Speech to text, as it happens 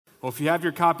Well, if you have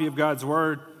your copy of God's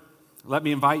Word, let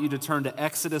me invite you to turn to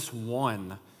Exodus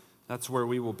 1. That's where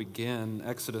we will begin,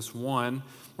 Exodus 1.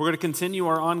 We're going to continue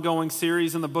our ongoing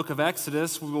series in the book of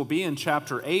Exodus. We will be in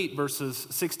chapter 8, verses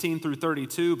 16 through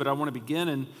 32, but I want to begin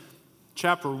in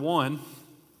chapter 1.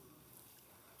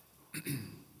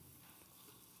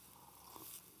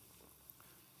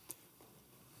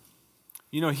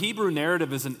 You know, Hebrew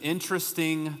narrative is an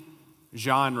interesting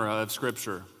genre of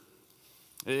Scripture.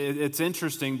 It's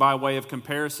interesting by way of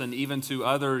comparison even to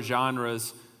other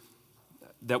genres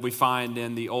that we find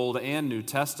in the Old and New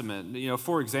Testament. You know,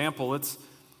 for example, let's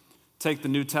take the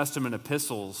New Testament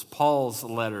epistles, Paul's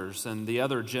letters, and the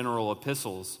other general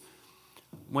epistles.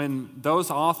 When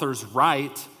those authors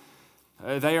write,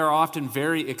 they are often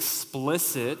very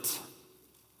explicit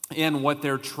in what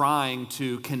they're trying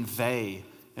to convey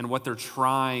and what they're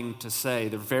trying to say.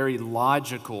 They're very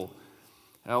logical.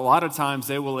 A lot of times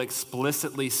they will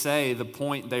explicitly say the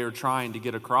point they are trying to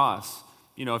get across.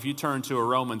 You know, if you turn to a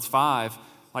Romans 5,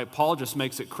 like Paul just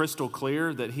makes it crystal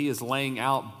clear that he is laying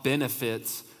out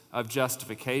benefits of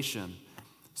justification.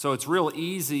 So it's real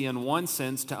easy in one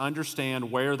sense to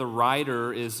understand where the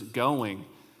writer is going.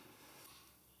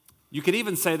 You could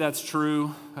even say that's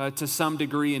true to some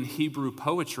degree in Hebrew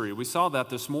poetry. We saw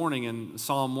that this morning in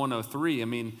Psalm 103. I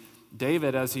mean,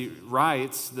 David, as he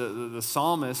writes, the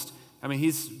psalmist,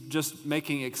 he's just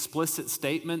making explicit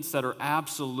statements that are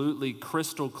absolutely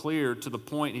crystal clear to the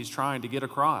point he's trying to get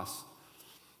across.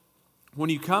 When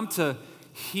you come to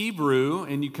Hebrew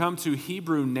and you come to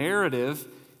Hebrew narrative,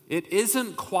 it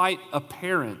isn't quite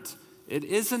apparent. It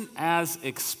isn't as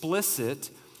explicit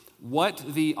what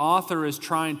the author is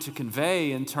trying to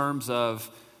convey in terms of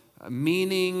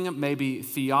meaning, maybe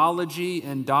theology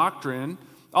and doctrine,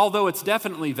 although it's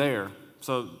definitely there.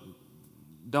 So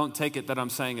don't take it that I'm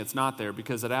saying it's not there,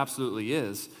 because it absolutely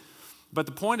is. But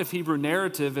the point of Hebrew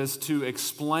narrative is to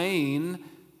explain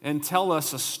and tell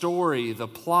us a story, the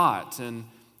plot. And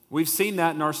we've seen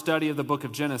that in our study of the book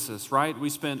of Genesis, right? We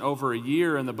spent over a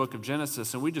year in the book of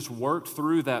Genesis, and we just worked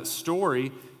through that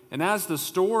story. And as the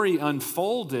story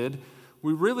unfolded,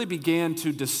 we really began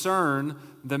to discern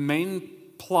the main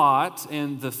plot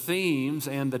and the themes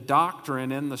and the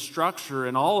doctrine and the structure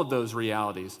and all of those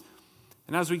realities.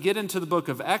 And as we get into the book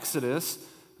of Exodus,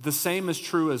 the same is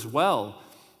true as well.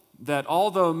 That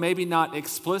although maybe not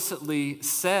explicitly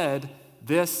said,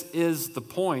 this is the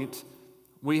point,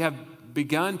 we have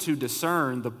begun to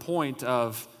discern the point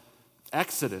of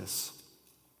Exodus.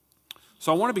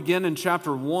 So I want to begin in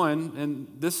chapter 1, and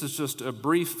this is just a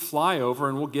brief flyover,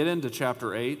 and we'll get into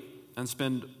chapter 8 and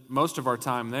spend most of our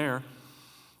time there.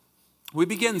 We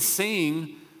begin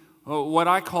seeing what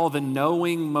I call the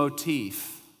knowing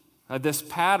motif. This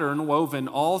pattern woven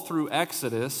all through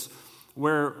Exodus,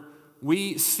 where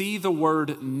we see the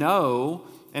word know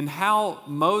and how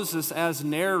Moses, as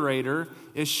narrator,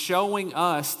 is showing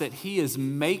us that he is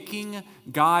making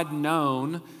God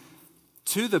known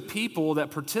to the people that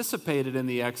participated in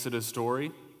the Exodus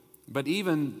story, but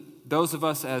even those of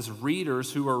us as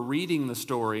readers who are reading the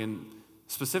story, and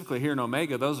specifically here in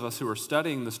Omega, those of us who are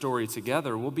studying the story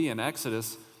together, will be in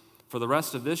Exodus for the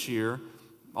rest of this year,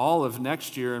 all of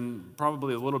next year, and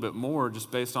probably a little bit more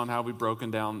just based on how we've broken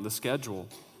down the schedule.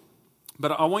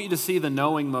 But I want you to see the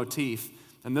knowing motif,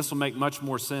 and this will make much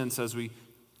more sense as we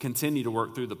continue to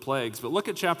work through the plagues. But look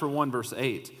at chapter 1, verse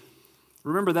 8.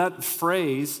 Remember that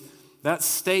phrase, that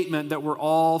statement that we're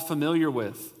all familiar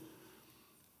with.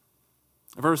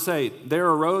 Verse 8, there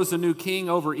arose a new king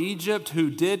over Egypt who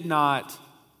did not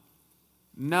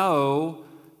know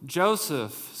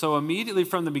Joseph. So immediately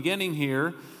from the beginning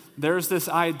here, there's this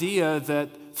idea that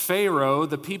Pharaoh,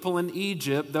 the people in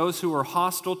Egypt, those who are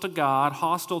hostile to God,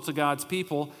 hostile to God's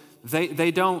people,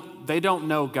 they don't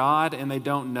know God and they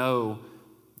don't know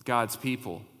God's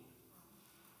people.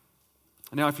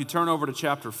 Now, if you turn over to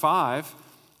chapter 5,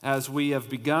 as we have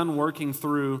begun working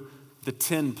through the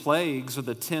 10 plagues or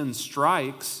the 10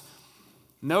 strikes,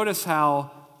 notice how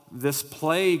this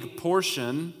plague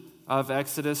portion of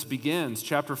Exodus begins.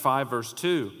 Chapter 5, verse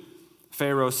 2.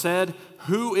 Pharaoh said,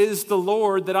 "Who is the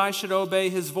Lord that I should obey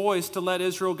his voice to let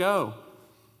Israel go?"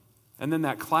 And then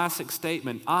that classic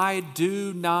statement, "I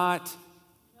do not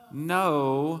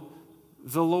know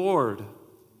the Lord."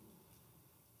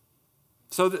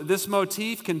 So this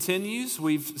motif continues.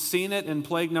 We've seen it in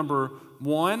plague number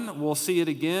 1. We'll see it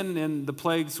again in the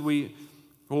plagues we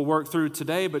will work through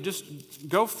today. But just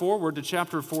go forward to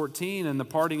chapter 14 and the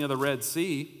parting of the Red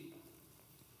Sea.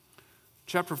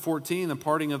 Chapter 14, the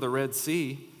parting of the Red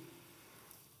Sea.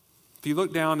 If you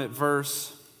look down at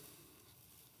verse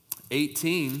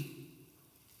 18,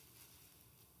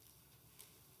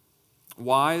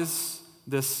 wise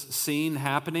this scene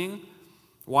happening?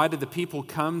 Why did the people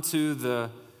come to the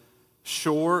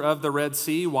shore of the Red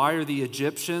Sea? Why are the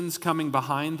Egyptians coming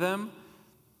behind them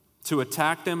to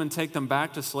attack them and take them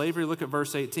back to slavery? Look at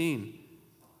verse 18.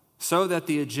 So that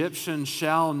the Egyptians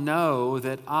shall know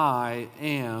that I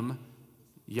am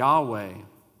Yahweh.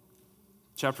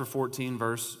 Chapter 14,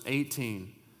 verse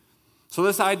 18. So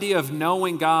this idea of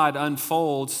knowing God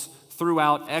unfolds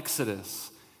throughout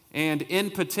Exodus. And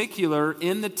in particular,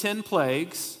 in the 10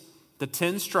 plagues, the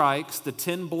 10 strikes, the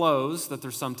 10 blows that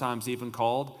they're sometimes even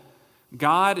called,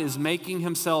 God is making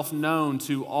himself known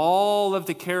to all of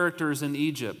the characters in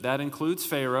Egypt. That includes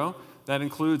Pharaoh. That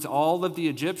includes all of the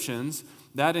Egyptians.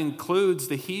 That includes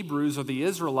the Hebrews or the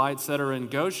Israelites that are in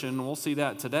Goshen. We'll see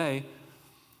that today.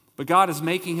 But God is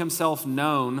making himself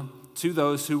known to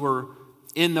those who were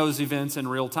in those events in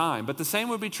real time. But the same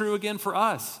would be true again for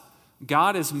us.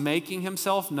 God is making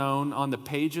himself known on the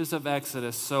pages of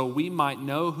Exodus so we might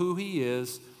know who he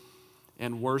is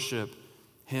and worship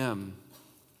him.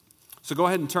 So go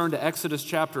ahead and turn to Exodus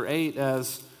chapter 8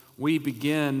 as we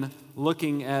begin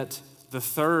looking at the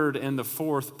third and the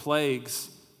fourth plagues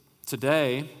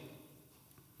today.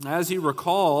 As you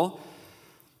recall,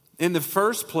 in the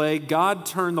first plague, God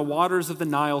turned the waters of the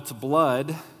Nile to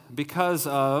blood because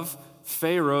of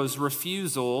Pharaoh's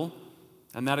refusal,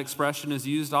 and that expression is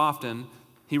used often.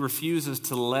 He refuses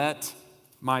to let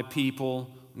my people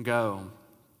go.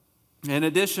 In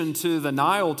addition to the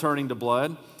Nile turning to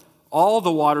blood, all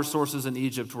the water sources in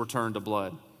Egypt were turned to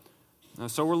blood.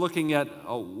 So we're looking at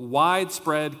a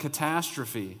widespread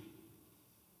catastrophe.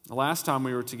 The last time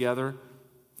we were together,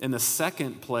 in the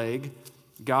second plague,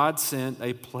 God sent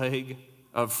a plague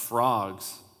of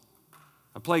frogs.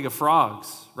 A plague of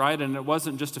frogs, right? And it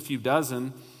wasn't just a few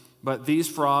dozen, but these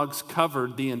frogs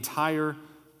covered the entire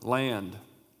land.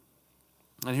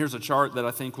 And here's a chart that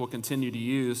I think we'll continue to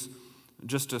use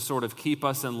just to sort of keep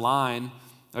us in line,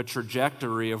 a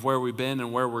trajectory of where we've been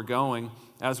and where we're going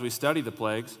as we study the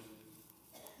plagues.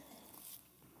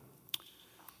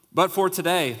 But for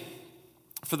today,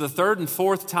 for the third and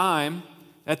fourth time,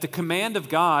 at the command of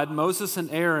God, Moses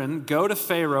and Aaron go to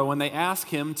Pharaoh and they ask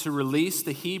him to release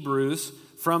the Hebrews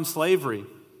from slavery.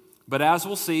 But as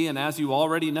we'll see, and as you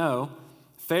already know,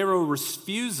 Pharaoh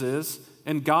refuses,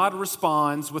 and God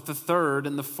responds with the third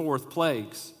and the fourth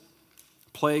plagues.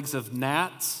 Plagues of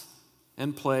gnats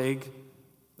and plague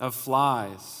of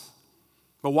flies.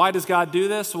 But why does God do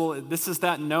this? Well, this is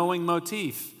that knowing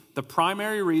motif. The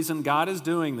primary reason God is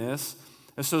doing this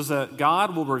is so that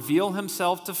God will reveal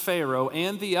himself to Pharaoh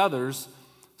and the others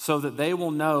so that they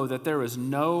will know that there is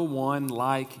no one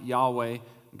like Yahweh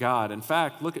God. In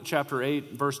fact, look at chapter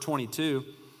 8, verse 22.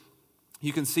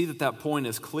 You can see that that point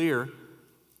is clear.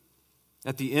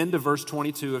 At the end of verse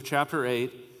 22 of chapter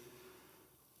 8,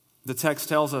 the text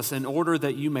tells us, in order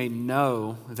that you may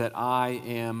know that I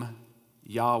am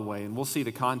Yahweh. And we'll see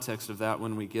the context of that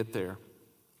when we get there.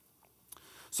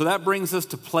 So that brings us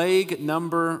to plague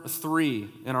number 3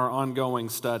 in our ongoing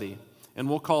study. And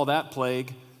we'll call that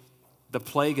plague the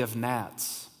plague of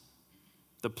gnats.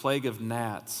 The plague of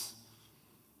gnats.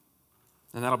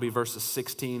 And that'll be verses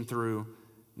 16 through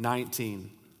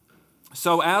 19.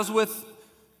 So as with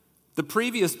the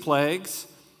previous plagues,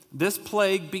 this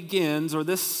plague begins, or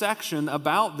this section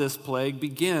about this plague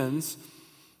begins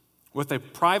with a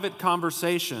private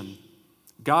conversation,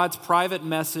 God's private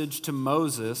message to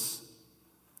Moses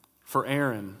for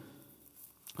Aaron.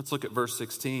 Let's look at verse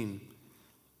 16.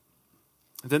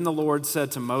 Then the Lord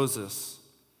said to Moses,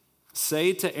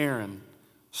 say to Aaron,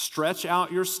 stretch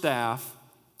out your staff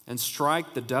and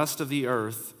strike the dust of the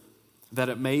earth, that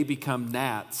it may become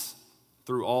gnats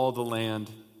through all the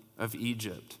land of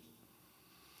Egypt.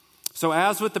 So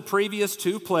as with the previous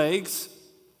 2 plagues,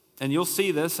 and you'll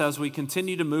see this as we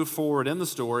continue to move forward in the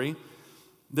story,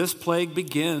 this plague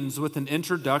begins with an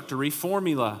introductory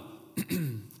formula.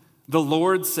 The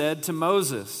Lord said to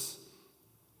Moses.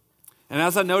 And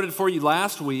as I noted for you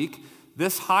last week,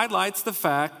 this highlights the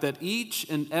fact that each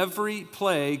and every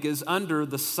plague is under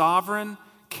the sovereign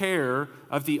care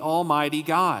of the Almighty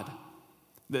God.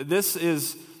 This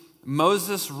is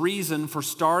Moses' reason for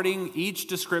starting each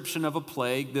description of a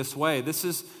plague this way. This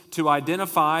is to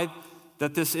identify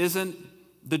that this isn't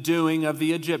the doing of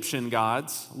the Egyptian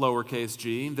gods, lowercase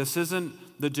g. This isn't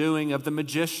the doing of the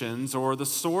magicians or the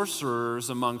sorcerers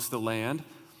amongst the land,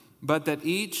 but that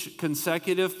each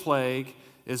consecutive plague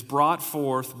is brought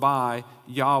forth by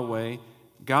Yahweh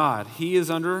God. He is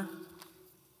over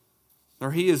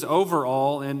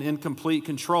all and in complete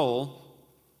control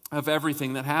of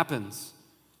everything that happens.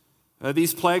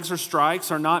 These plagues or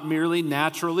strikes are not merely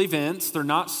natural events. They're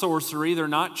not sorcery. They're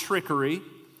not trickery.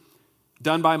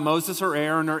 done by Moses or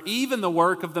Aaron, or even the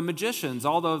work of the magicians,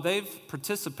 although they've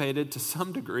participated to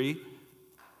some degree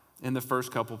in the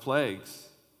first couple plagues.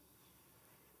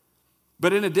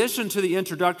 But in addition to the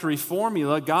introductory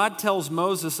formula, God tells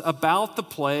Moses about the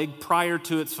plague prior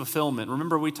to its fulfillment.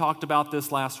 Remember, we talked about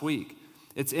this last week.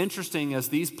 It's interesting, as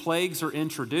these plagues are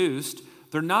introduced,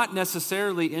 they're not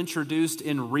necessarily introduced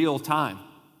in real time.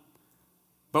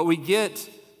 But we get,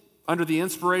 under the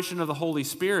inspiration of the Holy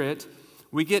Spirit,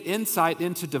 we get insight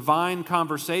into divine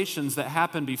conversations that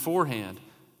happen beforehand.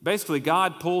 Basically,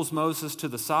 God pulls Moses to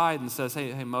the side and says,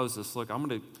 hey, Moses, look, I'm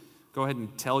going to go ahead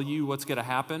and tell you what's going to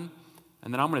happen.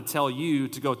 And then I'm going to tell you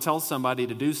to go tell somebody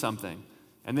to do something.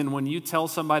 And then when you tell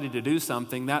somebody to do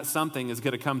something, that something is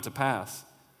going to come to pass.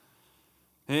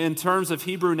 In terms of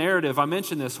Hebrew narrative, I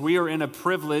mentioned this, we are in a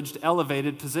privileged,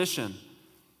 elevated position.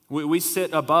 We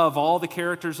sit above all the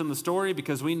characters in the story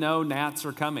because we know gnats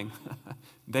are coming.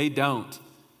 They don't.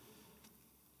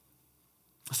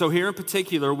 So here in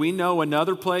particular, we know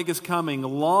another plague is coming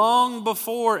long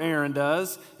before Aaron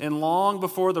does and long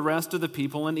before the rest of the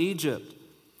people in Egypt.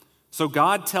 So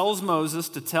God tells Moses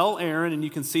to tell Aaron, and you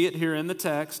can see it here in the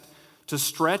text, to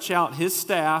stretch out his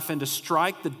staff and to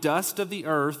strike the dust of the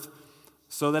earth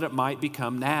so that it might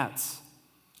become gnats.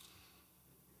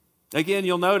 Again,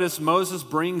 you'll notice Moses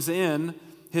brings in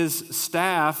his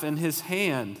staff and his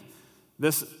hand,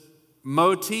 this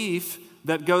motif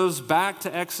that goes back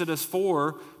to Exodus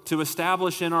 4 to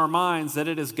establish in our minds that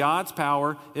it is God's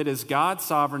power, it is God's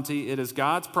sovereignty, it is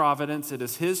God's providence, it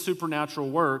is His supernatural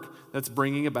work that's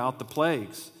bringing about the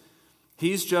plagues.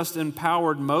 He's just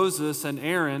empowered Moses and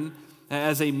Aaron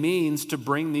as a means to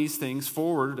bring these things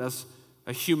forward as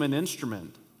a human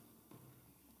instrument.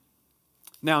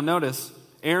 Now notice,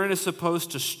 Aaron is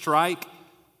supposed to strike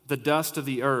the dust of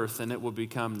the earth and it will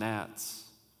become gnats.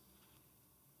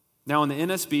 Now in the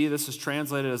NSB, this is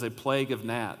translated as a plague of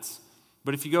gnats.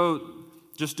 But if you go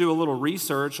just do a little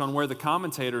research on where the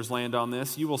commentators land on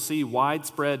this, you will see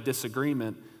widespread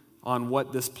disagreement on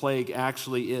what this plague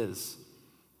actually is.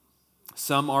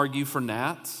 Some argue for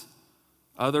gnats,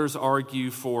 others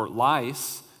argue for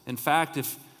lice. In fact,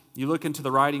 if you look into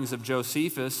the writings of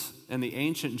Josephus and the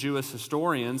ancient Jewish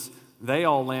historians, they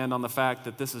all land on the fact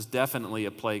that this is definitely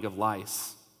a plague of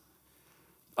lice.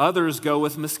 Others go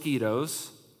with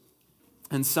mosquitoes,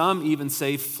 and some even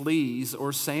say fleas or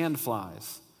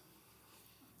sandflies.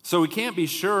 So we can't be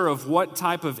sure of what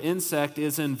type of insect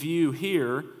is in view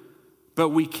here, but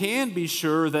we can be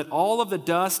sure that all of the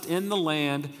dust in the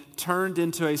land turned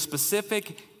into a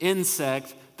specific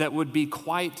insect that would be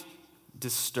quite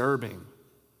disturbing.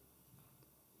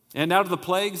 And out of the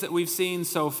plagues that we've seen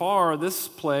so far, this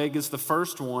plague is the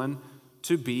first one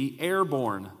to be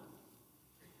airborne.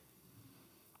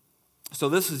 So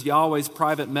this is Yahweh's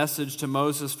private message to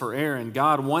Moses for Aaron.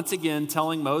 God once again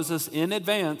telling Moses in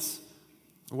advance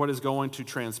what is going to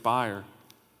transpire.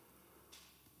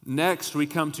 Next, we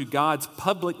come to God's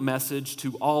public message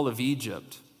to all of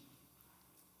Egypt.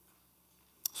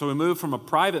 So we move from a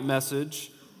private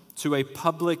message to a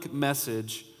public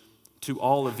message to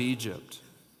all of Egypt.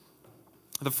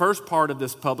 The first part of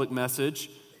this public message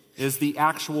is the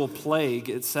actual plague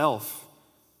itself.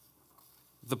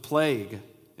 The plague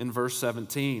in verse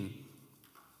 17.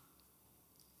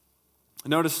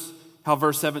 Notice how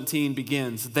verse 17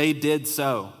 begins. They did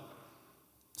so.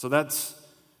 So that's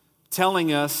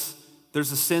telling us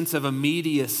there's a sense of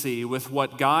immediacy with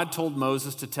what God told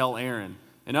Moses to tell Aaron.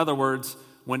 In other words,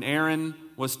 when Aaron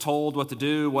was told what to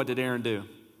do, what did Aaron do?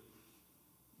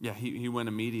 Yeah, he went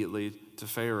immediately to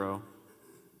Pharaoh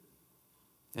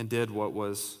and did what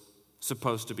was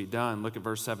supposed to be done. Look at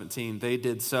verse 17. They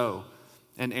did so.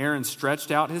 And Aaron stretched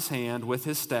out his hand with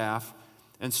his staff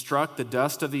and struck the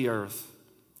dust of the earth.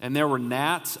 And there were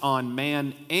gnats on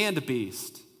man and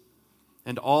beast.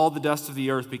 And all the dust of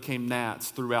the earth became gnats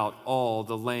throughout all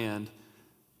the land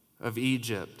of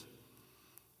Egypt.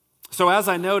 So as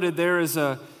I noted, there's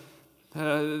an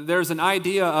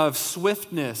idea of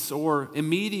swiftness or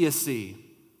immediacy.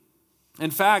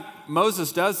 In fact,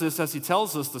 Moses does this as he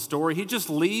tells us the story. He just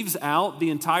leaves out the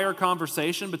entire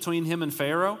conversation between him and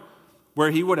Pharaoh,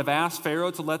 where he would have asked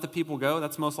Pharaoh to let the people go.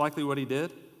 That's most likely what he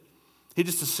did. He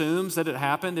just assumes that it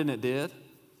happened, and it did.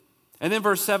 And then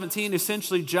verse 17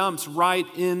 essentially jumps right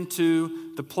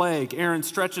into the plague. Aaron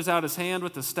stretches out his hand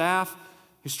with the staff.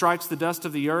 He strikes the dust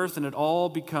of the earth, and it all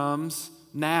becomes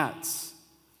gnats.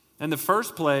 And the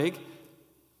first plague,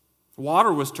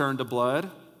 water was turned to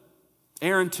blood.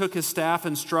 Aaron took his staff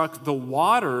and struck the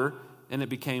water, and it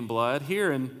became blood.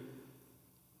 Here in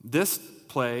this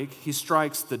plague, he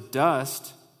strikes the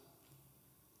dust,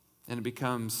 and it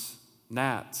becomes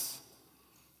gnats.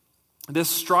 This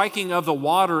striking of the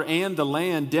water and the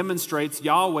land demonstrates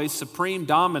Yahweh's supreme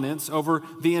dominance over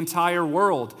the entire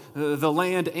world, the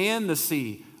land and the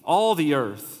sea, all the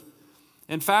earth.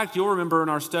 In fact, you'll remember in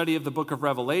our study of the book of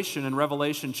Revelation, in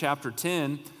Revelation chapter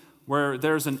 10, where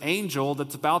there's an angel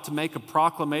that's about to make a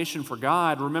proclamation for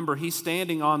God. Remember, he's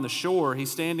standing on the shore.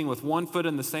 He's standing with 1 foot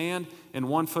in the sand and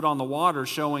 1 foot on the water,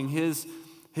 showing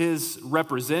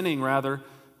representing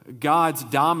God's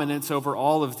dominance over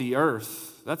all of the earth.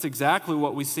 That's exactly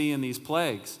what we see in these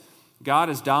plagues. God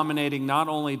is dominating not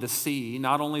only the sea,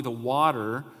 not only the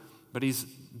water, but he's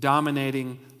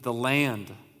dominating the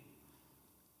land.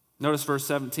 Notice verse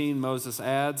 17, Moses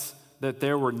adds that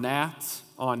there were gnats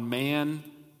on man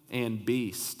and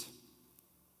beast.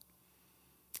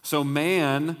 So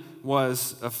man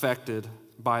was affected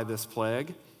by this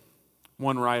plague.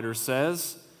 One writer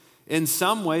says, in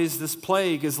some ways this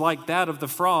plague is like that of the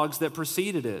frogs that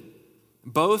preceded it.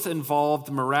 Both involved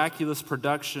the miraculous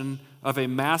production of a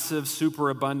massive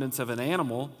superabundance of an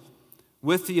animal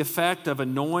with the effect of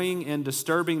annoying and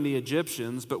disturbing the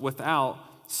Egyptians, but without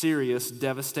serious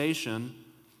devastation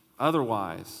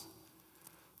otherwise.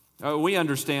 We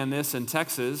understand this in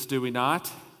Texas, do we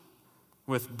not?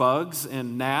 With bugs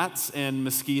and gnats and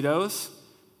mosquitoes.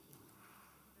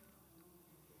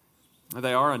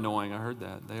 They are annoying, I heard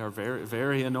that. They are very,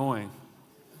 very annoying.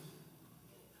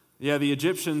 Yeah, the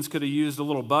Egyptians could have used a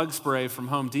little bug spray from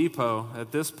Home Depot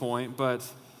at this point, but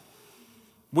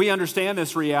we understand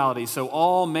this reality. So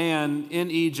all man in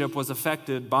Egypt was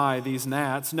affected by these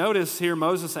gnats. Notice here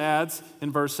Moses adds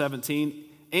in verse 17,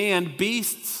 and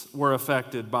beasts were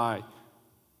affected by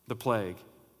the plague.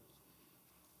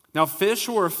 Now, fish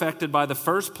were affected by the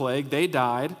first plague. They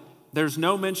died. There's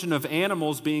no mention of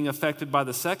animals being affected by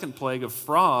the second plague of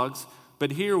frogs,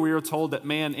 but here we are told that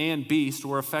man and beast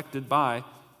were affected by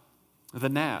the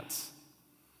gnats.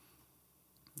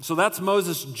 So that's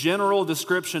Moses' general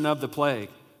description of the plague.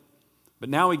 But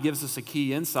now he gives us a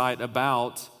key insight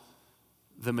about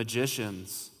the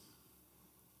magicians.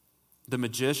 The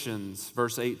magicians,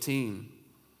 verse 18.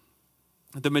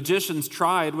 The magicians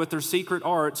tried with their secret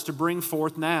arts to bring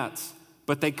forth gnats,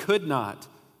 but they could not.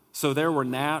 So there were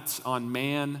gnats on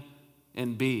man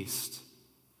and beast.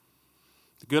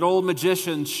 The good old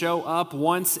magicians show up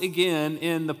once again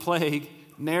in the plague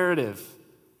narrative.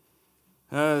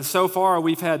 So far,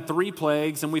 we've had 3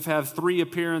 plagues and we've had 3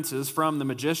 appearances from the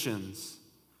magicians.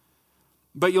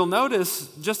 But you'll notice,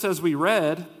 just as we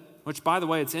read, which, by the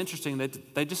way, it's interesting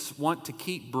that they just want to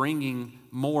keep bringing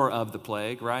more of the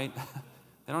plague, right?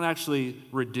 They don't actually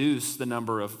reduce the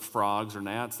number of frogs or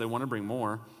gnats. They want to bring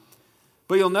more.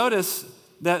 But you'll notice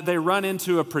that they run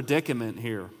into a predicament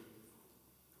here.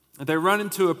 They run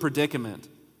into a predicament.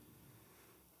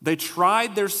 They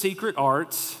tried their secret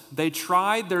arts. They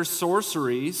tried their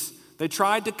sorceries. They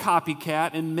tried to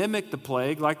copycat and mimic the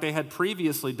plague like they had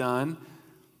previously done,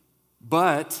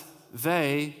 but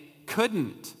they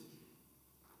couldn't.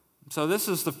 So this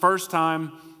is the first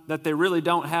time that they really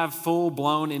don't have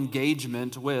full-blown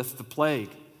engagement with the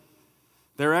plague.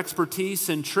 Their expertise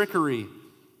in trickery,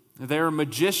 their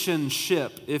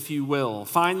magicianship, if you will,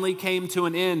 finally came to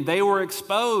an end. They were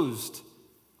exposed.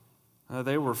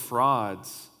 They were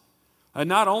frauds.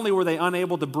 Not only were they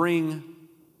unable to bring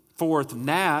forth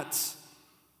gnats,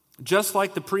 just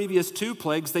like the previous 2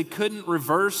 plagues, they couldn't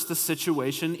reverse the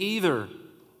situation either.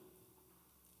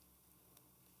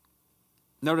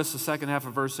 Notice the second half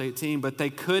of verse 18, but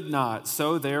they could not,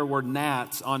 so there were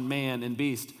gnats on man and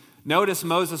beast. Notice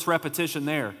Moses' repetition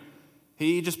there.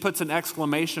 He just puts an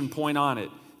exclamation point on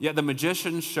it. Yet the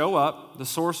magicians show up, the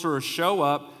sorcerers show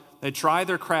up, they try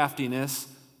their craftiness,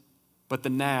 but the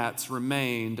gnats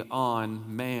remained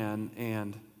on man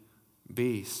and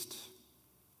beast.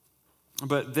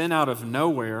 But then out of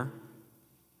nowhere,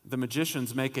 the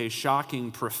magicians make a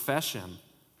shocking profession.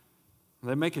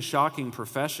 They make a shocking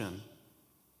profession.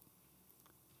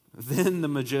 Then the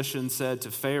magician said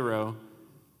to Pharaoh,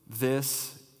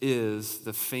 "This is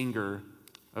the finger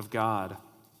of God."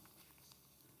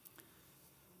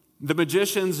 The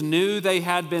magicians knew they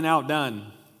had been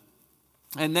outdone,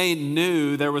 and they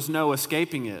knew there was no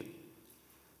escaping it.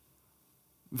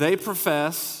 They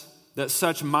profess that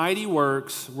such mighty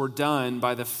works were done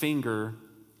by the finger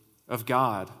of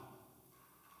God.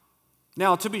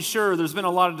 Now, to be sure, there's been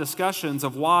a lot of discussions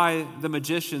of why the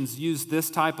magicians used this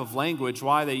type of language,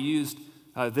 why they used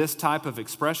this type of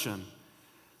expression.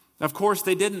 Of course,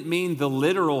 they didn't mean the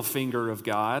literal finger of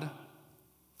God,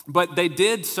 but they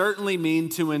did certainly mean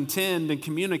to intend and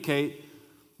communicate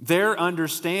their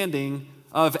understanding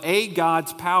of a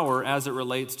God's power as it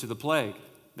relates to the plague.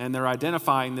 And they're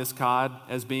identifying this God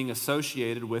as being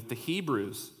associated with the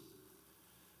Hebrews.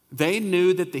 They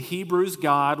knew that the Hebrews'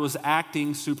 God was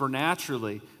acting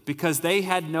supernaturally because they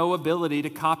had no ability to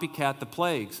copycat the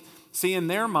plagues. See, in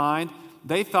their mind,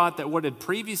 they thought that what had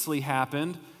previously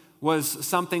happened was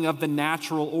something of the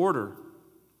natural order.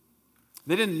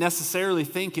 They didn't necessarily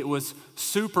think it was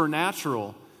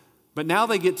supernatural. But now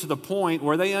they get to the point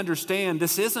where they understand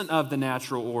this isn't of the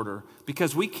natural order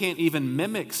because we can't even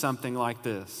mimic something like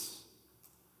this.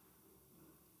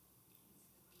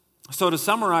 So to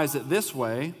summarize it this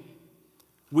way,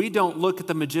 we don't look at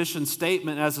the magician's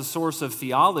statement as a source of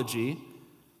theology,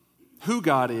 who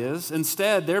God is.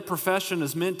 Instead, their profession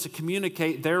is meant to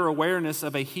communicate their awareness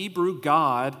of a Hebrew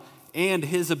God and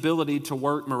his ability to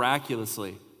work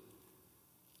miraculously.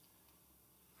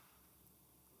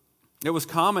 It was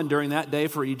common during that day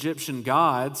for Egyptian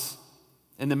gods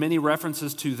and the many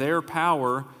references to their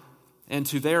power and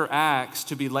to their acts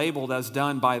to be labeled as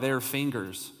done by their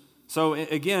fingers. So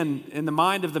again, in the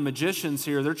mind of the magicians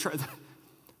here,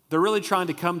 they're really trying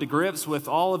to come to grips with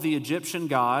all of the Egyptian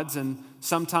gods and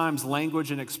sometimes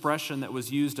language and expression that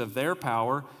was used of their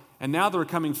power. And now they're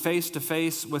coming face to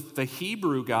face with the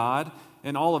Hebrew God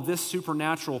and all of this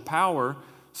supernatural power.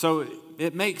 So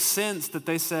it makes sense that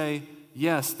they say,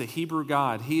 yes, the Hebrew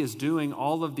God, he is doing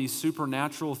all of these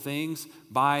supernatural things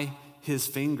by his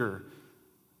finger.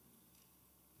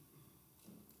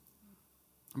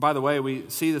 By the way, we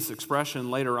see this expression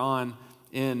later on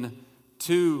in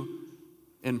two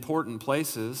important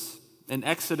places. In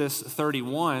Exodus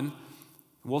 31,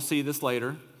 we'll see this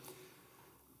later,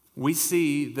 we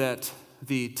see that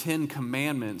the 10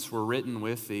 Commandments were written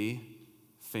with the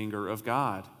finger of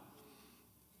God.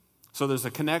 So there's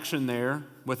a connection there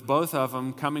with both of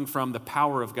them coming from the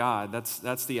power of God.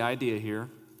 That's the idea here.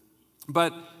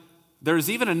 But there's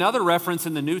even another reference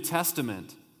in the New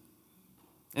Testament.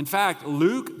 In fact,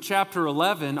 Luke chapter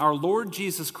 11, our Lord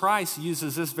Jesus Christ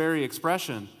uses this very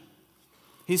expression.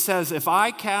 He says, if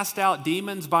I cast out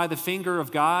demons by the finger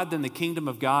of God, then the kingdom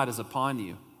of God is upon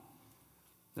you.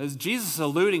 As Jesus is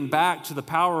alluding back to the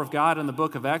power of God in the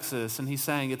book of Exodus, and he's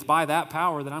saying, it's by that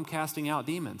power that I'm casting out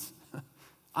demons.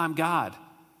 I'm God.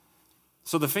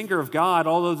 So the finger of God,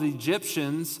 although the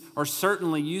Egyptians are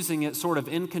certainly using it sort of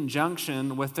in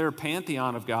conjunction with their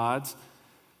pantheon of gods,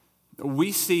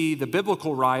 we see the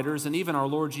biblical writers and even our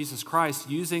Lord Jesus Christ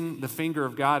using the finger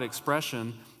of God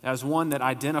expression as one that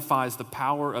identifies the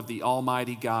power of the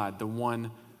Almighty God, the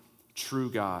one true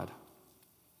God.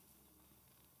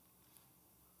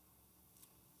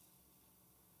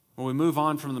 When we move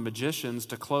on from the magicians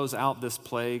to close out this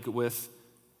plague with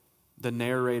the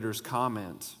narrator's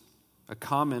comment, a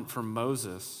comment from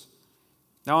Moses.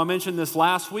 Now, I mentioned this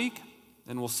last week,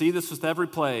 and we'll see this with every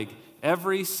plague.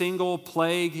 Every single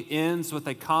plague ends with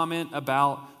a comment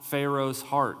about Pharaoh's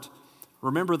heart.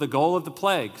 Remember the goal of the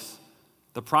plagues.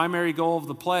 The primary goal of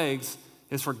the plagues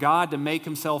is for God to make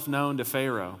himself known to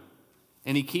Pharaoh.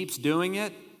 And he keeps doing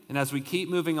it, and as we keep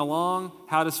moving along,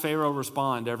 how does Pharaoh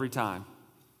respond every time?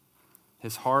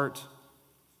 His heart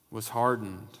was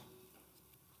hardened.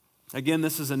 Again,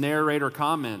 this is a narrator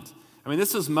comment. I mean,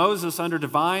 this is Moses under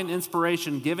divine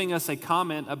inspiration giving us a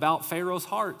comment about Pharaoh's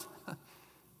heart.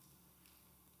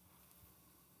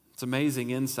 It's amazing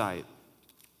insight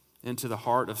into the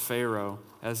heart of Pharaoh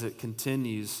as it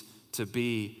continues to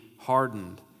be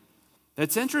hardened.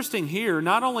 It's interesting here,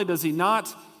 not only does he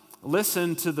not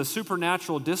listen to the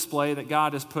supernatural display that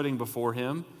God is putting before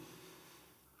him,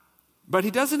 but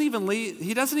he doesn't even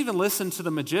listen to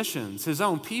the magicians, his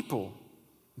own people.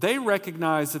 They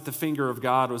recognized that the finger of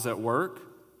God was at work,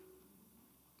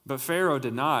 but Pharaoh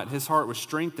did not. His heart was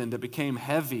strengthened. It became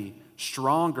heavy,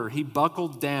 stronger. He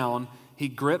buckled down. He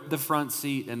gripped the front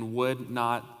seat and would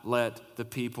not let the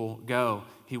people go.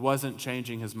 He wasn't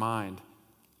changing his mind.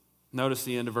 Notice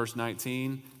the end of verse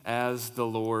 19, as the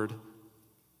Lord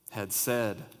had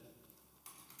said.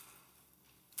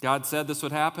 God said this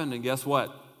would happen, and guess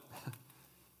what?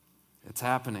 It's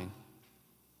happening.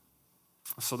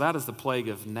 So that is the plague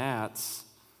of gnats.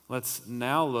 Let's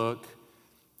now look,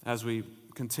 as we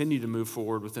continue to move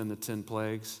forward within the 10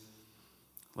 plagues,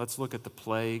 let's look at the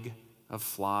plague of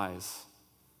flies.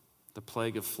 The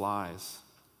plague of flies.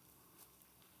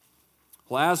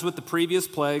 Well, as with the previous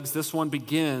plagues, this one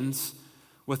begins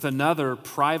with another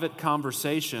private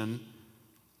conversation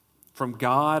from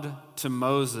God to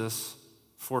Moses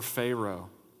for Pharaoh.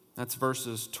 That's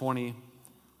verses 20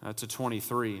 to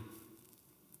 23.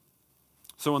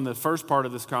 So in the first part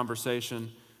of this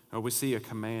conversation, we see a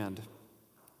command.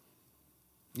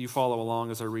 You follow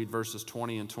along as I read verses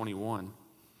 20 and 21.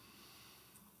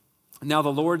 Now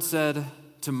the Lord said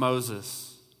to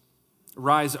Moses,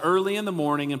 "Rise early in the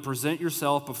morning and present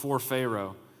yourself before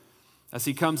Pharaoh, as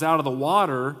he comes out of the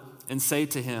water, and say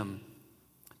to him,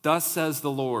 'Thus says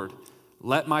the Lord,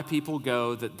 let my people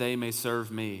go that they may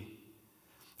serve me.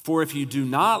 For if you do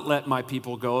not let my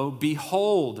people go,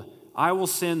 behold, I will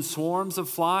send swarms of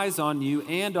flies on you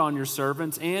and on your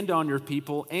servants and on your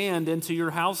people and into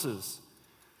your houses.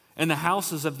 And the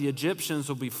houses of the Egyptians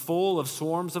will be full of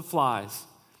swarms of flies,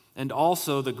 and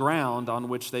also the ground on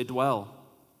which they dwell.'"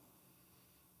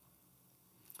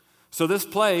 So this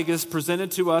plague is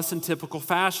presented to us in typical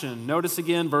fashion. Notice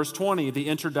again verse 20, the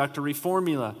introductory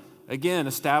formula. Again,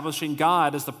 establishing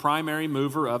God as the primary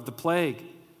mover of the plague.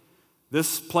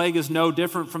 This plague is no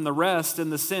different from the rest in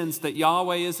the sense that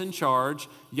Yahweh is in charge,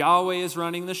 Yahweh is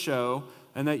running the show,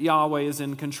 and that Yahweh is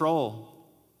in control.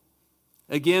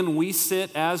 Again, we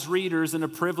sit as readers in a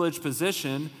privileged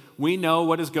position. We know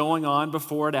what is going on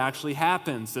before it actually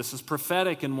happens. This is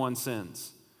prophetic in one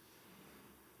sense.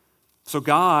 So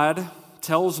God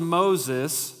tells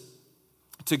Moses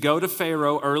to go to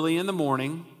Pharaoh early in the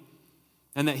morning,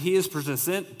 and that he is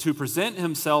to present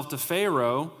himself to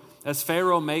Pharaoh as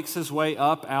Pharaoh makes his way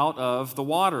up out of the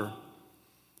water.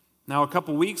 Now, a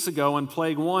couple weeks ago in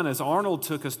Plague 1, as Arnold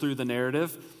took us through the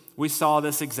narrative, we saw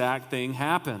this exact thing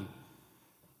happen.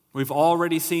 We've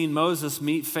already seen Moses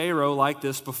meet Pharaoh like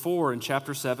this before in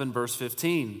chapter 7, verse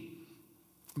 15.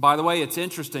 By the way, it's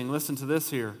interesting. Listen to this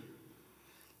here.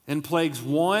 In Plagues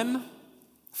 1,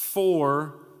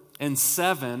 4, and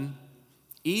 7,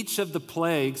 each of the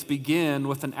plagues begin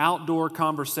with an outdoor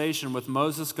conversation with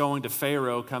Moses going to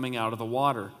Pharaoh coming out of the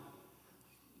water.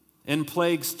 In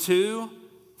Plagues 2,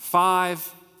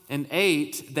 5, and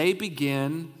 8, they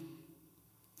begin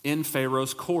in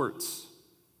Pharaoh's courts.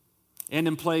 And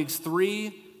in Plagues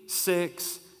 3,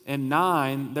 6, and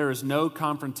 9, there is no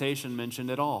confrontation mentioned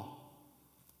at all.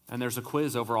 And there's a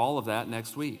quiz over all of that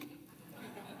next week.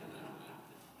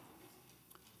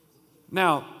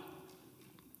 Now,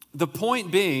 the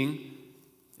point being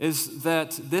is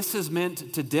that this is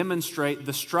meant to demonstrate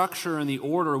the structure and the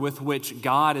order with which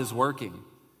God is working.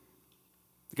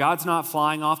 God's not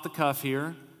flying off the cuff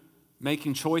here,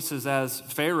 making choices as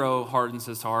Pharaoh hardens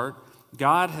his heart.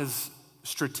 God has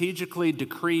strategically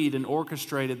decreed and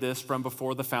orchestrated this from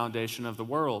before the foundation of the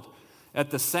world.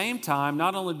 At the same time,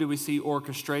 not only do we see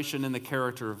orchestration in the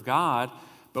character of God,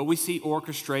 but we see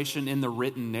orchestration in the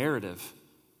written narrative.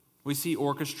 We see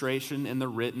orchestration in the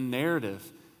written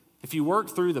narrative. If you work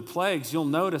through the plagues, you'll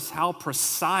notice how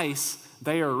precise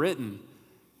they are written.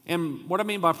 And what I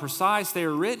mean by precise, they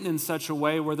are written in such a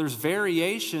way where there's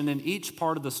variation in each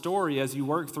part of the story as you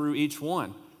work through each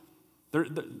one.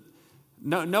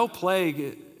 No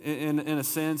plague, in a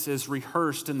sense, is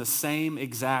rehearsed in the same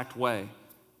exact way.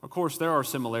 Of course, there are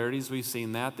similarities. We've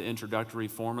seen that, the introductory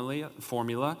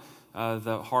formula,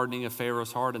 the hardening of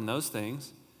Pharaoh's heart and those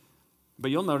things. But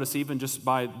you'll notice even just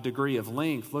by degree of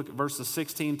length, look, verses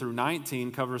 16 through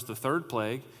 19 covers the third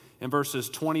plague, and verses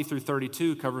 20 through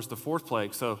 32 covers the fourth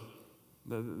plague. So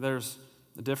there's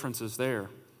the differences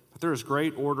there. But there is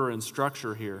great order and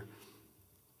structure here.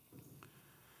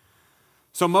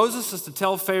 So Moses is to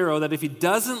tell Pharaoh that if he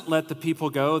doesn't let the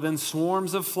people go, then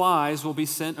swarms of flies will be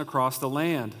sent across the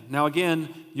land. Now again,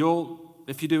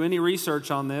 if you do any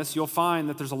research on this, you'll find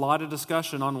that there's a lot of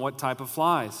discussion on what type of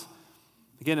flies.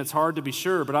 Again, it's hard to be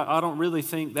sure, but I don't really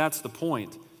think that's the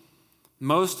point.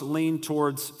 Most lean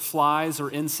towards flies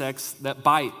or insects that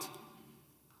bite.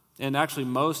 And actually,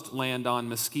 most land on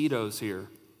mosquitoes here.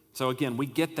 So again, we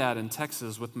get that in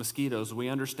Texas with mosquitoes. We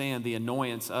understand the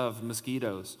annoyance of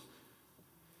mosquitoes.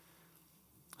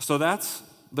 So that's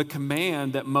the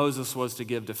command that Moses was to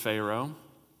give to Pharaoh.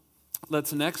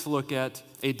 Let's next look at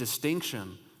a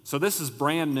distinction. So this is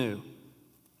brand new.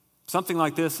 Something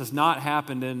like this has not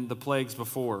happened in the plagues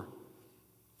before.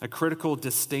 A critical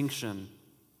distinction.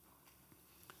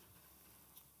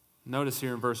 Notice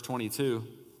here in verse 22.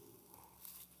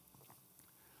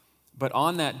 But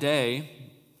on that day,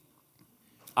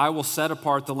 I will set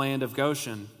apart the land of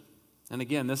Goshen. And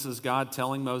again, this is God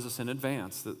telling Moses in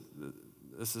advance.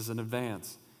 This is in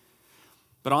advance.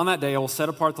 But on that day, I will set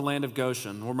apart the land of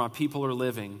Goshen, where my people are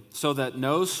living, so that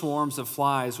no swarms of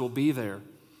flies will be there,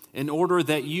 in order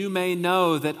that you may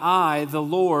know that I, the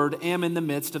Lord, am in the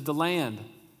midst of the land.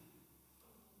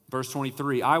 Verse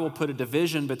 23, I will put a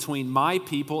division between my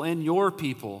people and your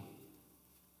people.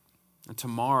 And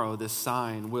tomorrow this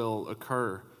sign will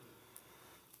occur.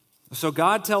 So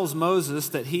God tells Moses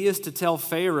that he is to tell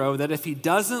Pharaoh that if he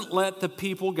doesn't let the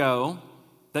people go,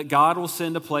 that God will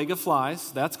send a plague of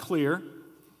flies. That's clear.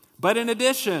 But in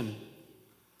addition,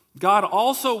 God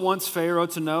also wants Pharaoh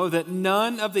to know that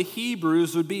none of the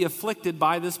Hebrews would be afflicted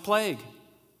by this plague.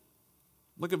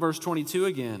 Look at verse 22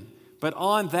 again. But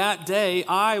on that day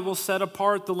I will set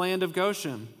apart the land of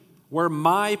Goshen, where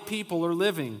my people are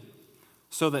living,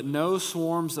 so that no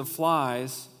swarms of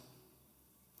flies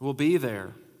will be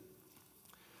there."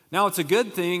 Now, it's a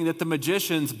good thing that the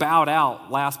magicians bowed out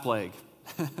last plague.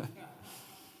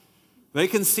 They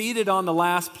conceded on the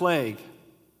last plague,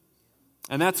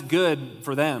 and that's good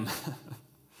for them.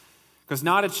 Because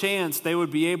not a chance they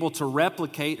would be able to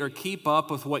replicate or keep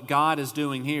up with what God is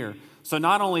doing here. So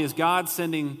not only is God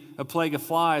sending a plague of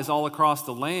flies all across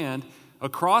the land,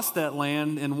 across that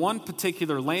land, in one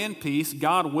particular land piece,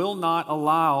 God will not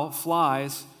allow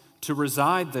flies to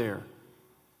reside there.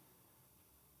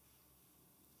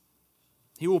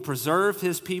 He will preserve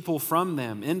his people from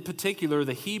them, in particular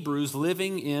the Hebrews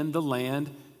living in the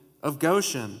land of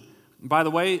Goshen. And by the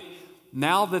way,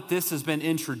 now that this has been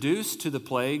introduced to the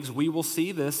plagues, we will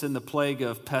see this in the plague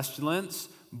of pestilence,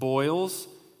 boils,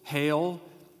 hail,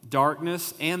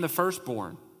 darkness, and the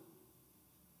firstborn.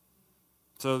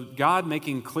 So God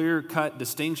making clear-cut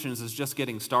distinctions is just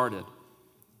getting started.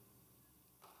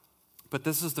 But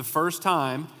this is the first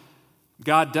time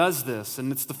God does this,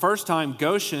 and it's the first time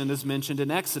Goshen is mentioned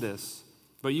in Exodus.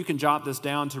 But you can jot this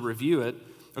down to review it.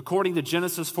 According to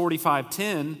Genesis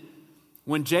 45:10,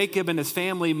 when Jacob and his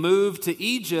family moved to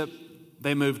Egypt,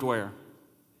 they moved where?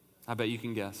 I bet you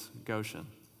can guess. Goshen.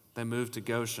 They moved to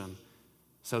Goshen.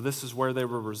 So this is where they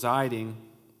were residing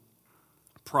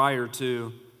prior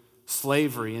to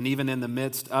slavery and even in the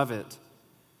midst of it.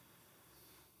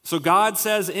 So God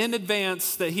says in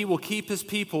advance that he will keep his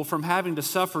people from having to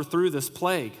suffer through this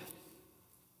plague.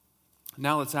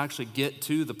 Now let's actually get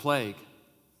to the plague.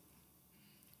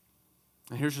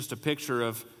 And here's just a picture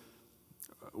of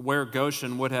where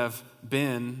Goshen would have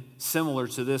been, similar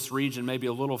to this region, maybe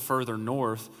a little further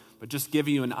north, but just give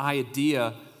you an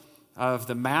idea of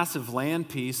the massive land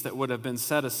piece that would have been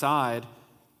set aside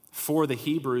for the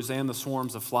Hebrews and the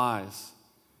swarms of flies.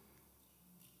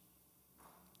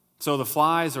 So the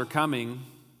flies are coming,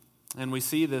 and we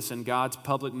see this in God's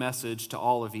public message to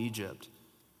all of Egypt.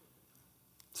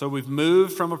 So we've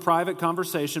moved from a private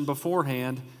conversation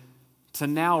beforehand to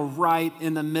now right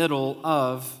in the middle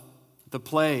of the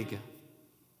plague.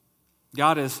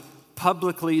 God is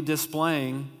publicly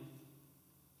displaying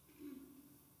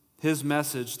his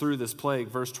message through this plague.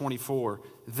 Verse 24,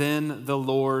 "Then the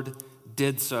Lord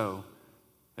did so."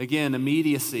 Again,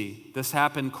 immediacy. This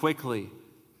happened quickly.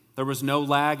 There was no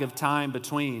lag of time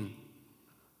between.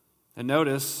 And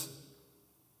notice,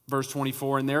 verse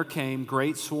 24, "And there came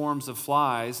great swarms of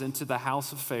flies into the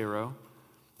house of Pharaoh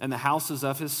and the houses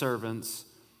of his servants,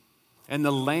 and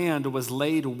the land was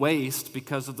laid waste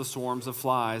because of the swarms of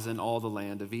flies in all the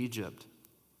land of Egypt."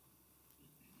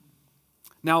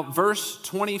 Now, verse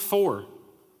 24,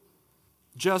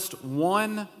 just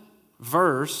one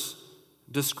verse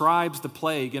describes the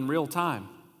plague in real time.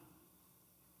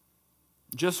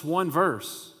 Just one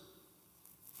verse.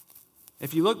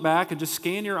 If you look back and just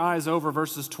scan your eyes over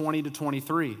verses 20 to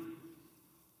 23,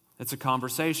 it's a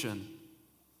conversation.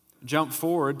 Jump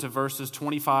forward to verses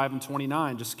 25 and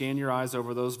 29. Just scan your eyes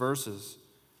over those verses.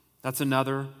 That's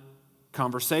another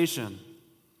conversation.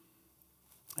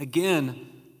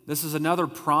 Again, this is another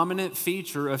prominent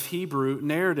feature of Hebrew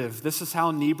narrative. This is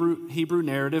how Hebrew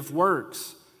narrative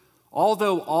works.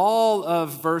 Although all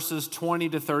of verses 20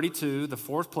 to 32, the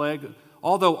fourth plague,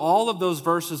 although all of those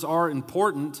verses are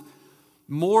important,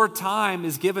 more time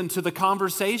is given to the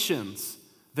conversations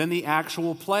than the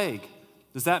actual plague.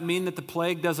 Does that mean that the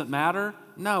plague doesn't matter?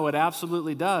 No, it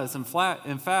absolutely does. In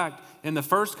fact, in the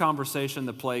first conversation,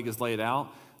 the plague is laid out.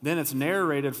 Then it's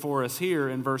narrated for us here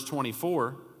in verse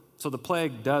 24. So the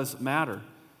plague does matter.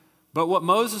 But what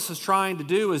Moses is trying to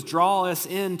do is draw us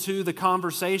into the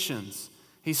conversations.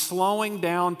 He's slowing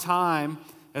down time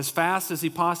as fast as he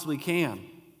possibly can.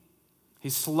 He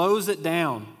slows it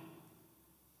down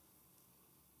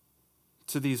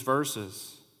to these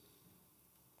verses.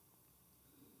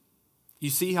 You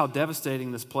see how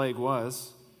devastating this plague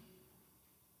was.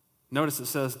 Notice it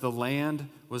says the land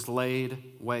was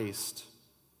laid waste.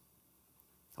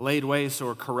 Laid waste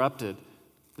or corrupted.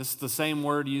 This is the same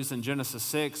word used in Genesis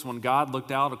 6 when God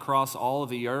looked out across all of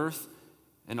the earth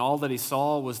and all that he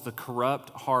saw was the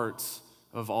corrupt hearts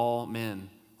of all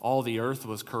men. All the earth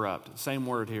was corrupt. Same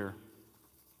word here.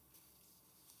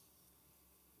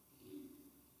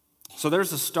 So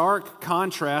there's a stark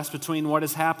contrast between what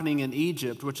is happening in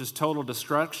Egypt, which is total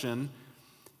destruction,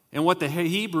 and what the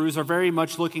Hebrews are very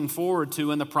much looking forward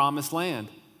to in the Promised Land.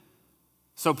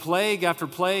 So plague after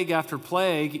plague after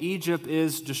plague, Egypt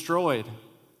is destroyed.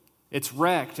 It's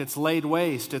wrecked, it's laid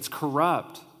waste, it's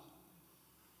corrupt.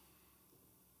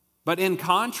 But in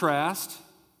contrast,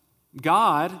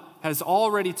 God has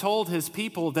already told his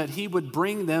people that he would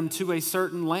bring them to a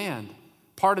certain land,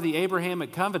 part of the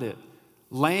Abrahamic covenant,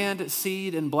 land,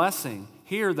 seed, and blessing.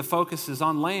 Here, the focus is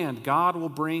on land. God will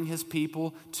bring his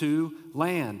people to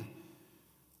land.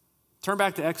 Turn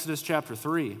back to Exodus chapter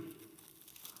 3.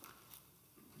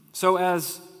 So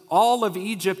as all of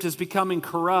Egypt is becoming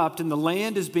corrupt and the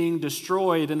land is being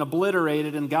destroyed and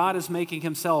obliterated and God is making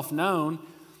himself known,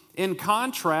 in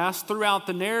contrast, throughout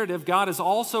the narrative, God is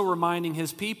also reminding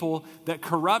his people that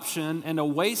corruption and a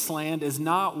wasteland is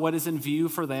not what is in view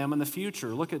for them in the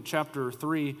future. Look at chapter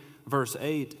 3, verse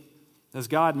 8. As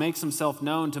God makes himself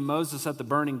known to Moses at the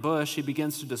burning bush, he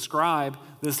begins to describe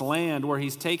this land where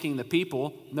he's taking the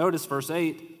people. Notice verse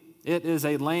 8, it is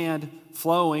a land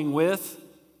flowing with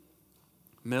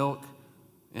milk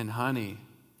and honey.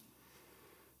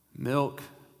 Milk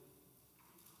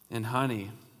and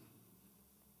honey.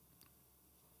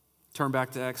 Turn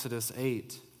back to Exodus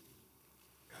 8.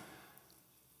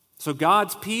 So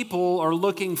God's people are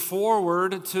looking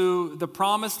forward to the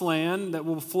promised land that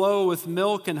will flow with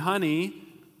milk and honey,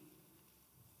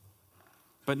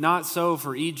 but not so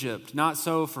for Egypt, not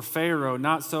so for Pharaoh,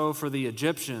 not so for the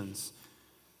Egyptians.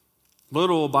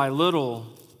 Little by little,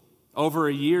 over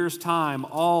a year's time,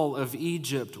 all of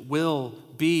Egypt will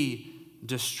be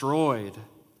destroyed.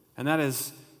 And that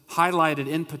is highlighted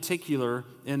in particular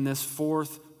in this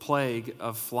fourth plague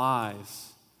of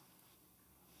flies.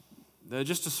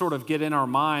 Just to sort of get in our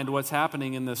mind what's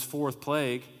happening in this fourth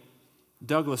plague,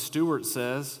 Douglas Stewart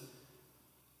says,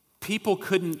 people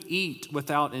couldn't eat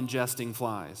without ingesting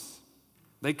flies.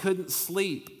 They couldn't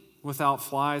sleep without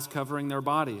flies covering their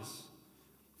bodies.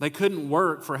 They couldn't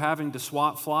work for having to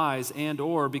swat flies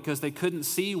and/or because they couldn't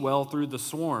see well through the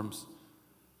swarms.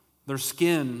 Their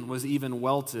skin was even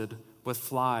welted with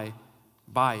fly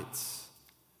bites.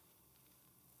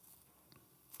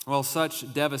 Well,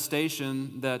 such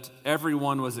devastation that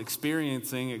everyone was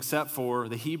experiencing except for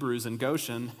the Hebrews in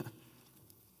Goshen,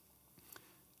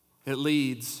 it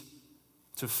leads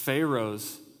to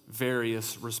Pharaoh's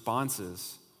various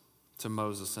responses to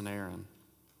Moses and Aaron.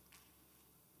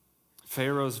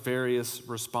 Pharaoh's various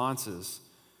responses.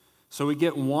 So we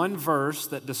get one verse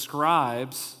that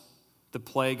describes the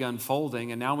plague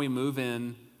unfolding, and now we move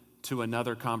in to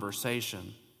another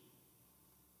conversation.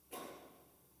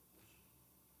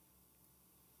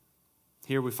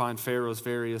 Here we find Pharaoh's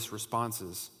various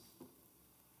responses.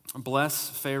 Bless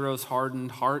Pharaoh's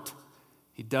hardened heart.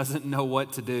 He doesn't know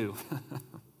what to do.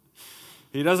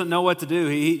 He doesn't know what to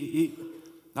do.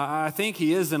 I think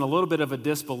he is in a little bit of a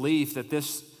disbelief that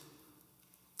this,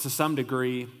 to some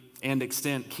degree and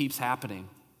extent, keeps happening.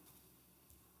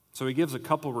 So he gives a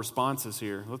couple responses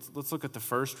here. Let's look at the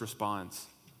first response.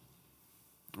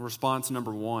 Response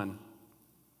number 1.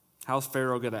 How's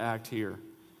Pharaoh going to act here?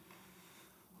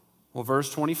 Well,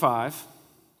 verse 25,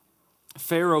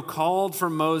 Pharaoh called for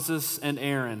Moses and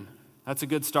Aaron. That's a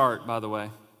good start, by the way.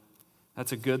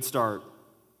 That's a good start.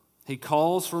 He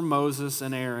calls for Moses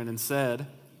and Aaron and said,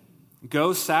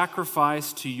 "Go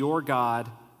sacrifice to your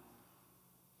God."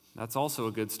 That's also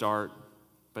a good start.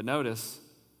 But notice,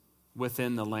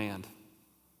 within the land.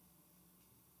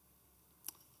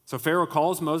 So Pharaoh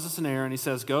calls Moses and Aaron. He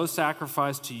says, "Go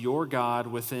sacrifice to your God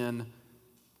within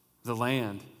the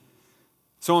land."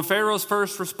 So in Pharaoh's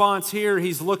first response here,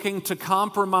 he's looking to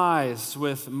compromise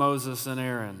with Moses and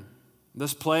Aaron.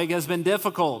 This plague has been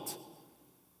difficult.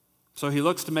 So he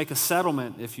looks to make a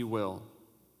settlement, if you will.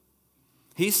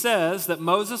 He says that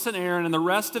Moses and Aaron and the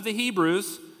rest of the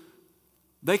Hebrews,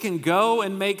 they can go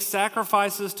and make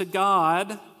sacrifices to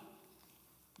God,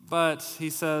 but he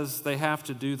says they have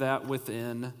to do that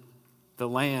within the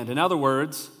land. In other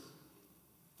words,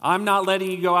 I'm not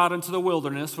letting you go out into the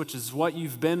wilderness, which is what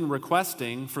you've been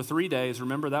requesting for 3 days.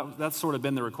 Remember, that's sort of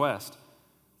been the request.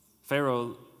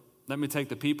 Pharaoh, let me take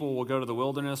the people, we'll go to the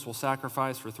wilderness, we'll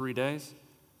sacrifice for 3 days.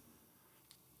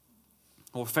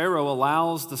 Well, Pharaoh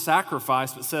allows the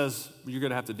sacrifice, but says, you're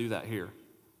going to have to do that here.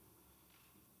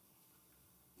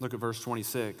 Look at verse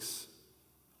 26.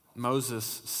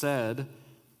 Moses said,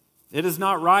 "It is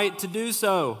not right to do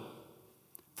so.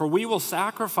 For we will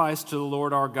sacrifice to the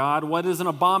Lord our God what is an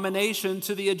abomination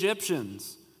to the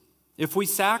Egyptians. If we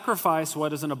sacrifice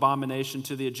what is an abomination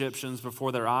to the Egyptians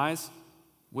before their eyes,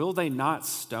 will they not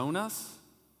stone us?"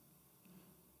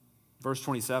 Verse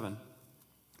 27.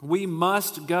 "We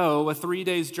must go a 3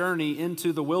 days' journey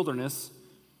into the wilderness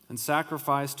and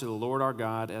sacrifice to the Lord our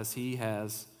God as he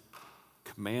has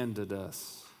commanded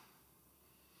us."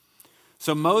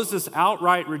 So Moses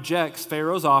outright rejects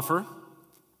Pharaoh's offer,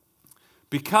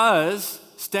 because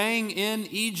staying in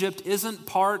Egypt isn't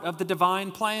part of the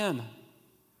divine plan.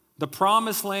 The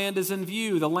promised land is in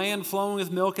view. The land flowing with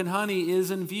milk and honey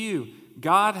is in view.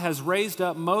 God has raised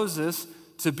up Moses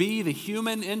to be the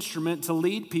human instrument to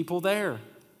lead people there.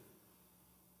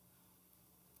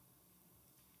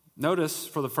 Notice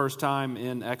for the first time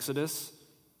in Exodus,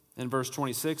 in verse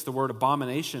 26, the word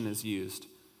abomination is used.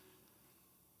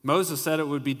 Moses said it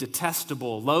would be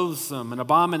detestable, loathsome, an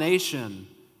abomination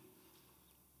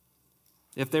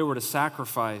if they were to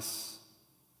sacrifice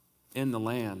in the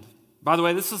land. By the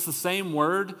way, this is the same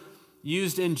word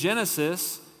used in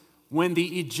Genesis when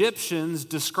the Egyptians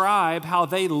describe how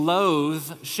they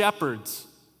loathe shepherds.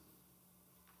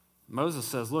 Moses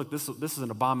says, look, this is an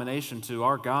abomination to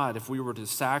our God if we were to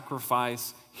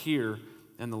sacrifice here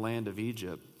in the land of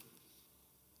Egypt.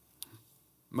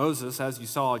 Moses, as you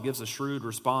saw, gives a shrewd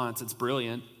response. It's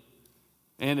brilliant,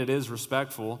 and it is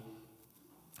respectful.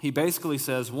 He basically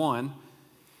says, one,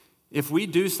 if we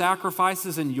do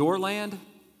sacrifices in your land,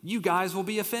 you guys will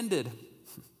be offended.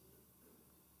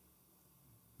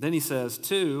 Then he says,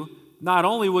 two, not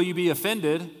only will you be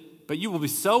offended, but you will be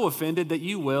so offended that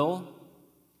you will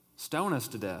stone us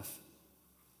to death.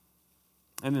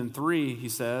 And then three, he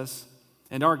says,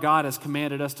 and our God has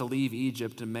commanded us to leave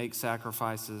Egypt and make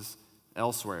sacrifices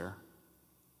elsewhere.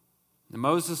 And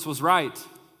Moses was right.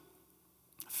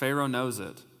 Pharaoh knows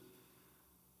it.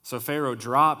 So Pharaoh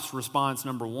drops response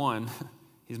number one.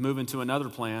 He's moving to another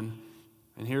plan.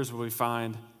 And here's where we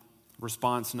find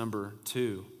response number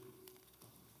two.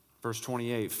 Verse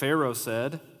 28, Pharaoh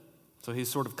said, so he's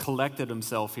sort of collected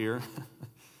himself here,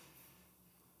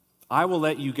 I will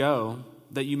let you go,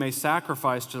 that you may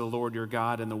sacrifice to the Lord your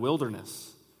God in the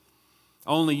wilderness.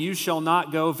 Only you shall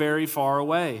not go very far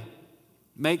away.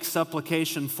 Make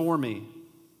supplication for me.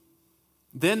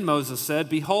 Then Moses said,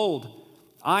 behold,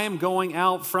 I am going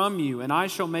out from you, and I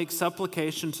shall make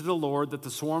supplication to the Lord that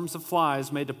the swarms of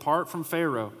flies may depart from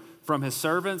Pharaoh, from his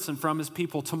servants, and from his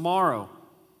people tomorrow.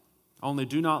 Only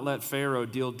do not let Pharaoh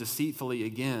deal deceitfully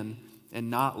again in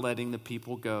not letting the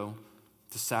people go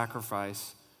to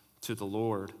sacrifice to the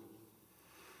Lord.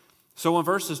 So in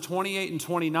verses 28 and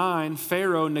 29,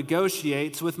 Pharaoh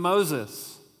negotiates with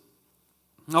Moses.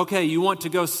 Okay, you want to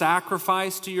go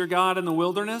sacrifice to your God in the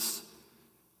wilderness?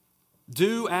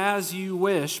 Do as you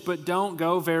wish, but don't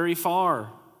go very far.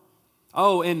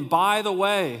 Oh, and by the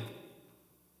way,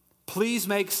 please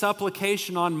make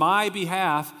supplication on my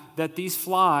behalf that these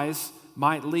flies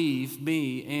might leave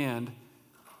me and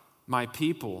my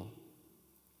people.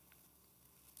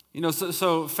 You know,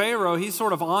 so Pharaoh, he's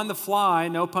sort of on the fly,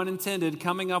 no pun intended,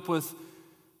 coming up with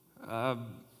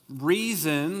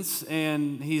reasons,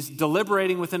 and he's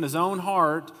deliberating within his own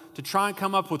heart to try and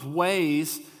come up with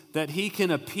ways that he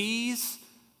can appease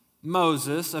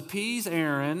Moses, appease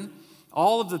Aaron,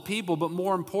 all of the people, but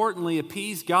more importantly,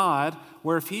 appease God,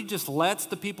 where if he just lets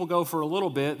the people go for a little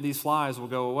bit, these flies will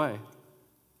go away.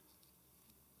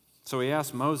 So he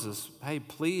asked Moses, hey,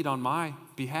 plead on my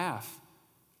behalf.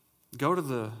 Go to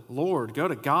the Lord, go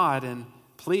to God and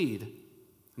plead.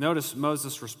 Notice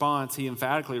Moses' response. He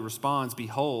emphatically responds,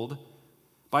 behold,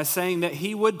 by saying that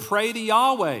he would pray to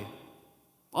Yahweh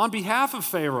on behalf of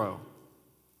Pharaoh.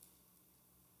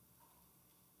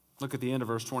 Look at the end of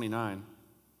verse 29.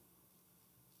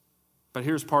 But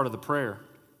here's part of the prayer.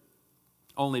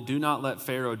 Only do not let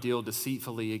Pharaoh deal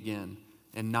deceitfully again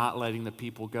in not letting the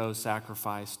people go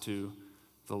sacrifice to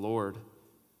the Lord.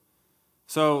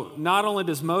 So not only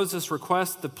does Moses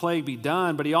request the plague be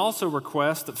done, but he also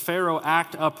requests that Pharaoh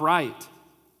act upright.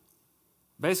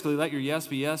 Basically, let your yes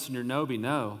be yes and your no be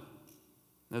no,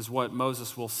 is what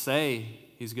Moses will say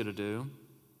he's going to do.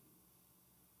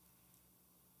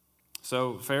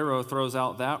 So Pharaoh throws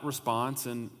out that response,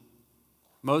 and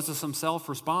Moses himself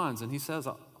responds, and he says,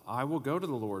 I will go to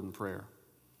the Lord in prayer.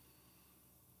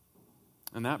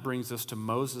 And that brings us to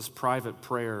Moses' private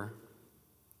prayer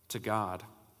to God.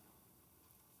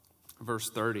 Verse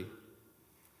 30.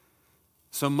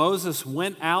 So Moses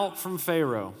went out from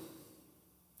Pharaoh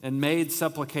and made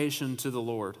supplication to the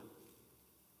Lord.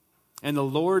 And the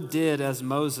Lord did as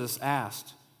Moses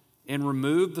asked, and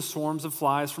removed the swarms of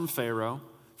flies from Pharaoh,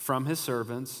 from his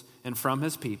servants, and from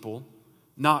his people.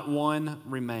 Not one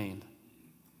remained.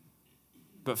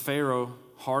 But Pharaoh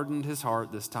hardened his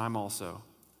heart this time also,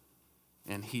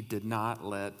 and he did not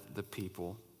let the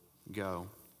people go.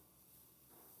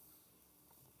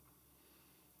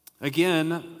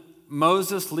 Again,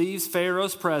 Moses leaves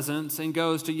Pharaoh's presence and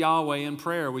goes to Yahweh in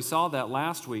prayer. We saw that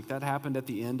last week. That happened at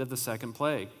the end of the second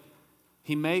plague.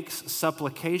 He makes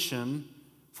supplication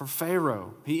for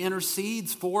Pharaoh. He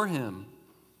intercedes for him.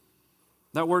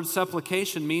 That word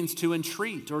supplication means to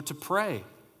entreat or to pray.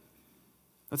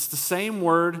 That's the same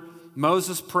word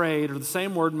Moses prayed, or the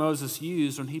same word Moses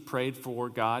used when he prayed for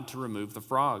God to remove the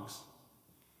frogs.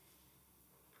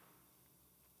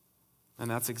 And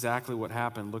that's exactly what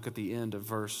happened. Look at the end of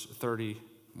verse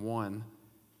 31.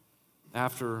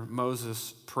 After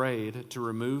Moses prayed to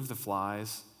remove the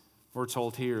flies, we're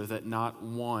told here that not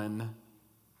one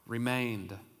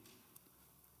remained.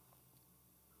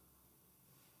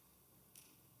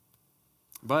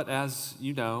 But as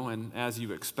you know, and as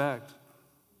you expect,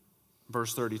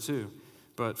 verse 32,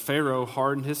 but Pharaoh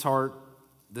hardened his heart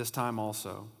this time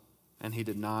also, and he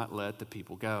did not let the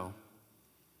people go.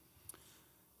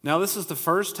 Now, this is the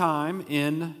first time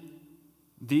in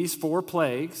these 4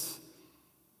 plagues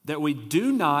that we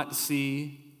do not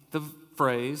see the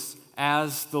phrase,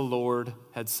 as the Lord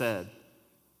had said.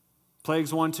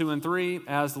 Plagues 1, 2, and 3,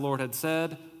 as the Lord had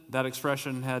said, that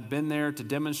expression had been there to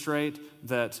demonstrate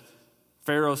that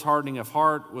Pharaoh's hardening of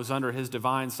heart was under his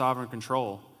divine sovereign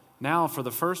control. Now, for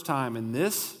the first time in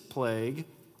this plague,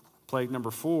 plague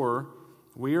number 4,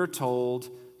 we are told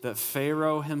that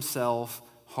Pharaoh himself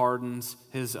hardens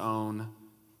his own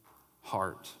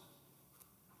heart.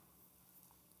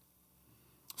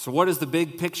 So what is the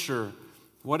big picture?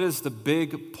 What is the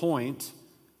big point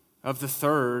of the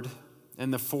 3rd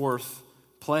and the 4th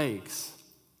plagues?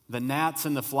 The gnats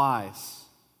and the flies.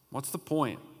 What's the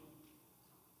point?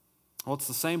 Well, it's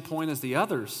the same point as the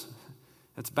others.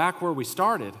 It's back where we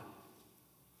started.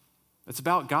 It's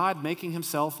about God making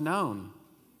himself known.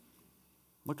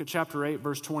 Look at chapter 8,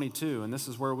 verse 22, and this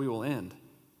is where we will end.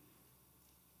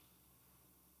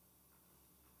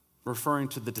 Referring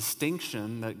to the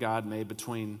distinction that God made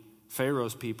between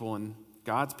Pharaoh's people and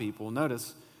God's people.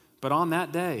 Notice, but on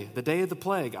that day, the day of the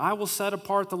plague, I will set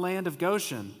apart the land of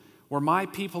Goshen, where my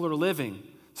people are living,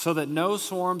 so that no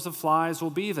swarms of flies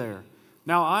will be there.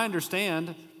 Now, I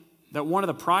understand that one of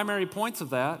the primary points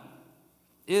of that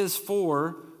is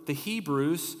for the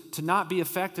Hebrews to not be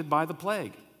affected by the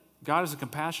plague. God is a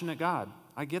compassionate God.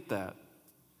 I get that.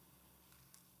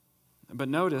 But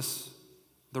notice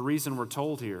the reason we're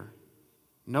told here.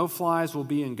 No flies will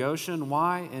be in Goshen.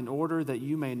 Why? In order that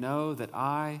you may know that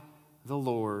I, the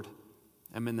Lord,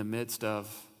 am in the midst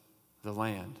of the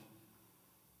land.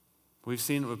 We've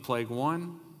seen it with plague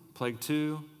 1, plague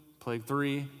 2, plague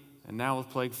 3, and now with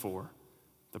plague 4.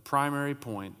 The primary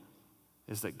point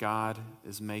is that God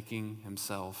is making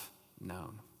himself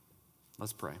known.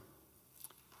 Let's pray.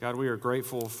 God, we are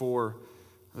grateful for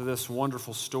this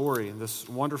wonderful story, this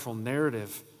wonderful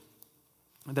narrative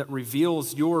that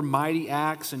reveals your mighty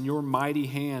acts and your mighty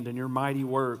hand and your mighty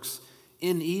works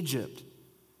in Egypt.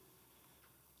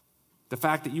 The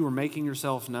fact that you were making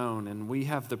yourself known, and we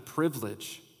have the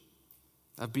privilege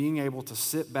of being able to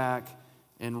sit back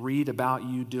and read about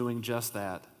you doing just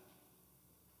that.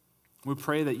 We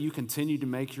pray that you continue to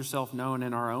make yourself known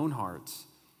in our own hearts,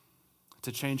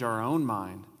 to change our own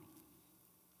mind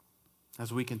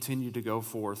as we continue to go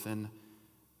forth in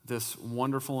this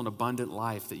wonderful and abundant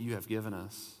life that you have given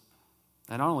us.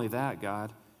 And not only that,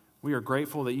 God, we are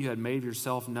grateful that you had made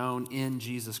yourself known in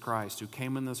Jesus Christ, who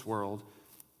came in this world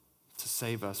to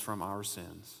save us from our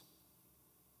sins.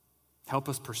 Help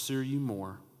us pursue you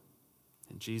more.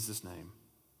 In Jesus' name,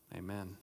 amen.